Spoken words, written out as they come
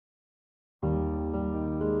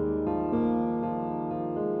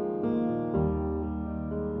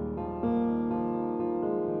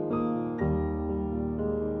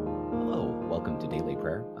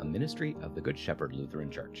ministry of the Good Shepherd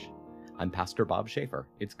Lutheran Church. I'm Pastor Bob Schaefer.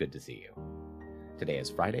 It's good to see you. Today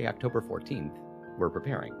is Friday, October 14th. We're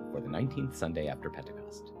preparing for the 19th Sunday after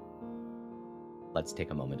Pentecost. Let's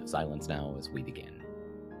take a moment of silence now as we begin.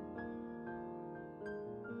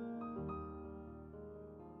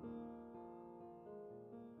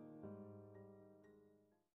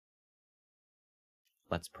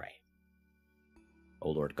 Let's pray.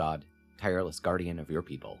 O Lord God, tireless guardian of your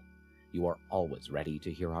people, you are always ready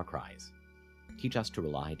to hear our cries. Teach us to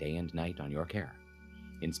rely day and night on your care.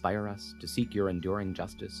 Inspire us to seek your enduring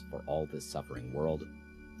justice for all this suffering world,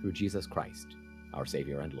 through Jesus Christ, our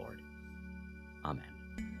Savior and Lord. Amen.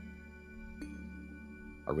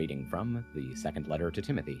 A reading from the second letter to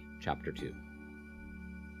Timothy, chapter 2.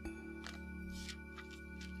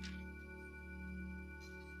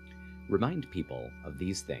 Remind people of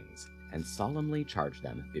these things, and solemnly charge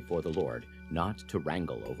them before the Lord not to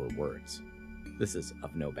wrangle over words. This is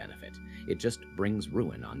of no benefit. It just brings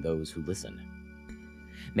ruin on those who listen.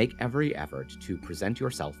 Make every effort to present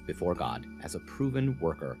yourself before God as a proven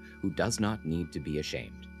worker who does not need to be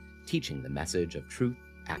ashamed, teaching the message of truth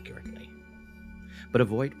accurately. But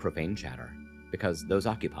avoid profane chatter, because those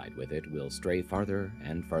occupied with it will stray farther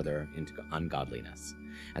and farther into ungodliness,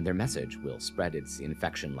 and their message will spread its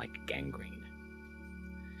infection like gangrene.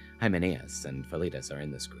 Hymenaeus and Philetus are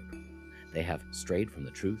in this group. They have strayed from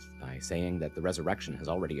the truth by saying that the resurrection has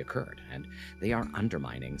already occurred, and they are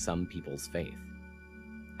undermining some people's faith.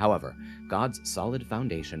 However, God's solid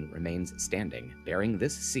foundation remains standing, bearing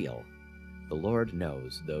this seal: the Lord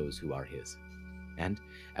knows those who are his, and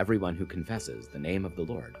everyone who confesses the name of the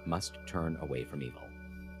Lord must turn away from evil.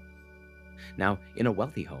 Now, in a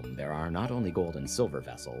wealthy home, there are not only gold and silver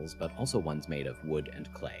vessels, but also ones made of wood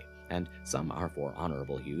and clay, and some are for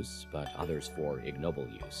honorable use, but others for ignoble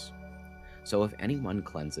use. So if anyone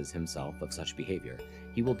cleanses himself of such behavior,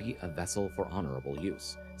 he will be a vessel for honorable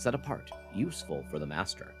use, set apart, useful for the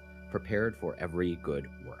master, prepared for every good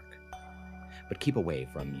work. But keep away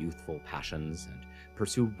from youthful passions and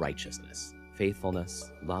pursue righteousness,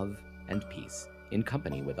 faithfulness, love, and peace, in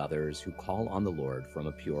company with others who call on the Lord from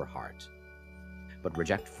a pure heart. But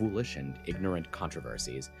reject foolish and ignorant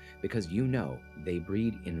controversies, because you know they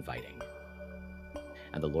breed infighting.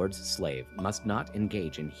 And the Lord's slave must not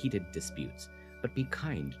engage in heated disputes, but be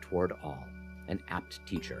kind toward all, an apt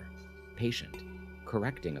teacher, patient,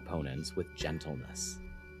 correcting opponents with gentleness.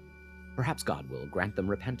 Perhaps God will grant them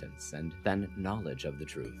repentance and then knowledge of the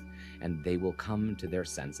truth, and they will come to their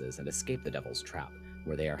senses and escape the devil's trap,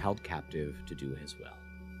 where they are held captive to do his will.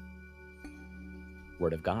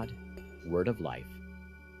 Word of God, word of life.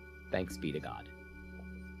 Thanks be to God.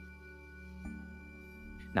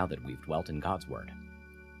 Now that we've dwelt in God's word,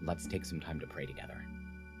 let's take some time to pray together.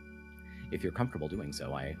 If you're comfortable doing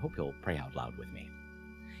so, I hope you'll pray out loud with me.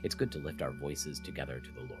 It's good to lift our voices together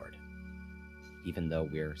to the Lord. Even though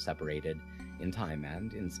we're separated in time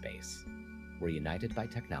and in space, we're united by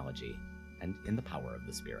technology and in the power of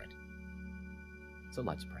the Spirit. So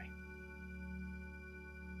let's pray.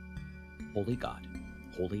 Holy God,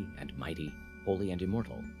 holy and mighty, holy and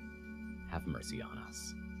immortal, have mercy on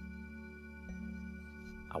us.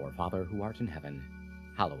 Our Father who art in heaven,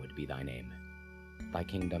 hallowed be thy name. Thy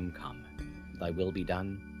kingdom come, thy will be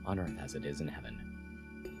done on earth as it is in heaven.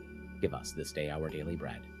 Give us this day our daily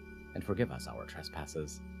bread, and forgive us our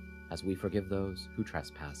trespasses, as we forgive those who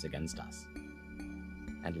trespass against us.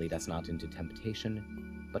 And lead us not into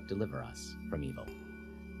temptation, but deliver us from evil.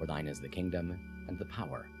 For thine is the kingdom, and the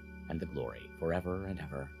power, and the glory, forever and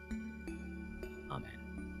ever. Amen.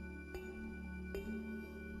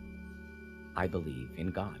 I believe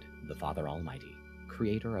in God, the Father Almighty,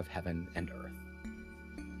 creator of heaven and earth.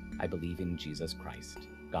 I believe in Jesus Christ,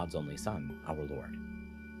 God's only Son, our Lord,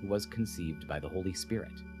 who was conceived by the Holy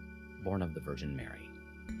Spirit, born of the Virgin Mary,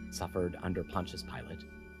 suffered under Pontius Pilate,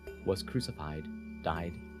 was crucified,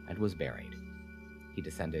 died, and was buried. He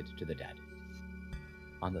descended to the dead.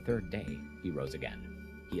 On the third day, he rose again.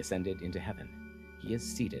 He ascended into heaven. He is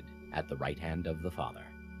seated at the right hand of the Father,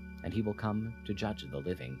 and he will come to judge the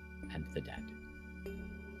living and the dead.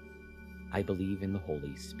 I believe in the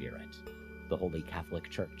Holy Spirit, the Holy Catholic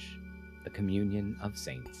Church, the communion of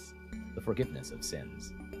saints, the forgiveness of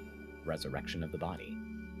sins, resurrection of the body,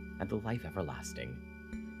 and the life everlasting.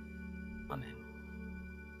 Amen.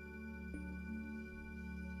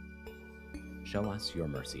 Show us your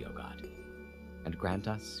mercy, O God, and grant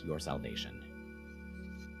us your salvation.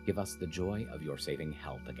 Give us the joy of your saving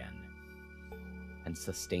help again, and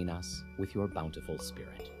sustain us with your bountiful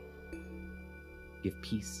Spirit. Give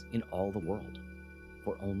peace in all the world,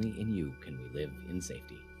 for only in you can we live in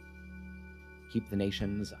safety. Keep the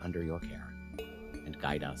nations under your care, and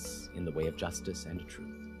guide us in the way of justice and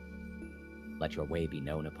truth. Let your way be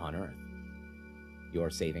known upon earth, your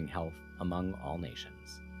saving health among all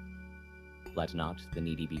nations. Let not the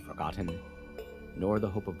needy be forgotten, nor the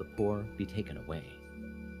hope of the poor be taken away.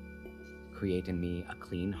 Create in me a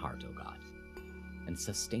clean heart, O God, and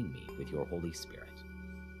sustain me with your Holy Spirit.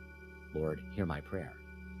 Lord, hear my prayer,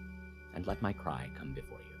 and let my cry come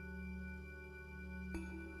before you.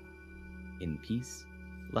 In peace,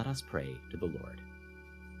 let us pray to the Lord.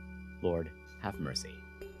 Lord, have mercy.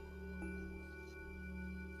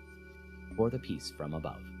 For the peace from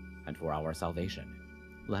above, and for our salvation,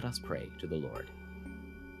 let us pray to the Lord.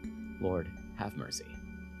 Lord, have mercy.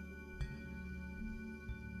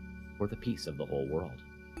 For the peace of the whole world,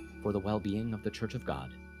 for the well-being of the Church of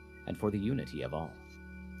God, and for the unity of all,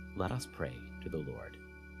 let us pray to the Lord.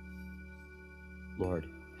 Lord,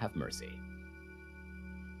 have mercy.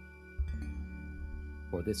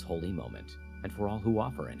 For this holy moment, and for all who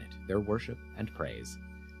offer in it their worship and praise,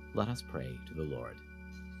 let us pray to the Lord.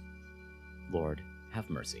 Lord, have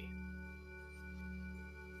mercy.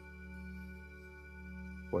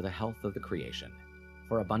 For the health of the creation,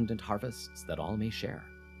 for abundant harvests that all may share,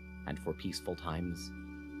 and for peaceful times,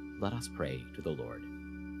 let us pray to the Lord.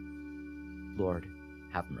 Lord,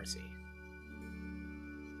 have mercy.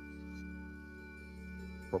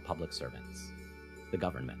 For public servants, the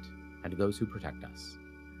government, and those who protect us,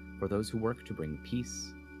 for those who work to bring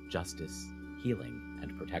peace, justice, healing,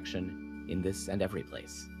 and protection in this and every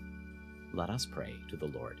place, let us pray to the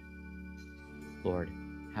Lord. Lord,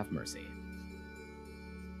 have mercy.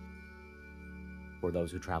 For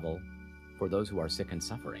those who travel, for those who are sick and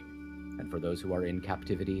suffering, and for those who are in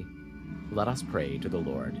captivity, let us pray to the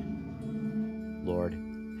Lord. Lord,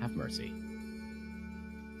 have mercy.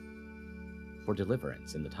 For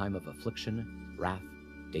deliverance in the time of affliction, wrath,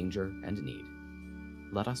 danger, and need,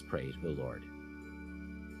 let us pray to the Lord.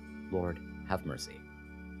 Lord, have mercy.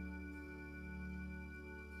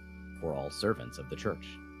 For all servants of the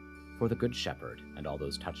Church, for the Good Shepherd and all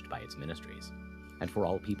those touched by its ministries, and for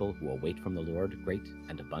all people who await from the Lord great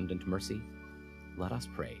and abundant mercy, let us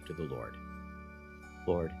pray to the Lord.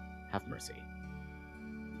 Lord, have mercy.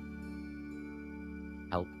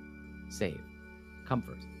 Help, save,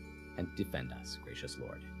 comfort, and defend us, gracious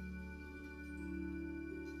Lord.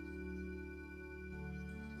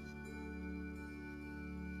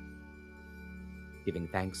 Giving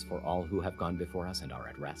thanks for all who have gone before us and are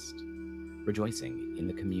at rest, rejoicing in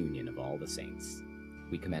the communion of all the saints,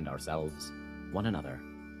 we commend ourselves, one another,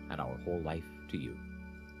 and our whole life to you,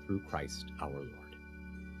 through Christ our Lord.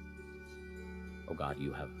 O God,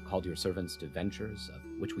 you have called your servants to ventures of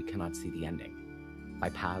which we cannot see the ending, by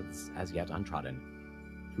paths as yet untrodden,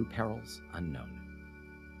 through perils unknown.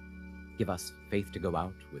 Give us faith to go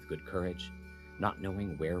out with good courage, not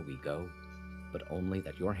knowing where we go, but only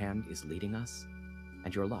that your hand is leading us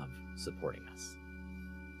and your love supporting us.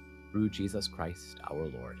 Through Jesus Christ our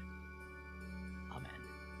Lord. Amen.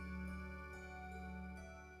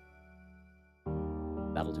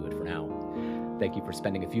 That'll do it for now. Thank you for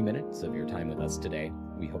spending a few minutes of your time with us today.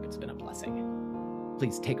 We hope it's been a blessing.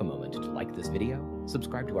 Please take a moment to like this video,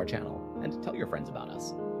 subscribe to our channel, and tell your friends about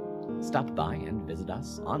us. Stop by and visit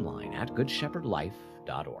us online at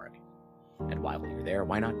goodshepherdlife.org. And while you're there,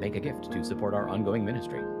 why not make a gift to support our ongoing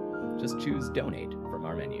ministry? Just choose Donate from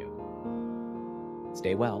our menu.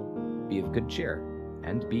 Stay well, be of good cheer,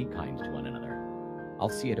 and be kind to one another. I'll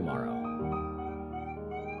see you tomorrow.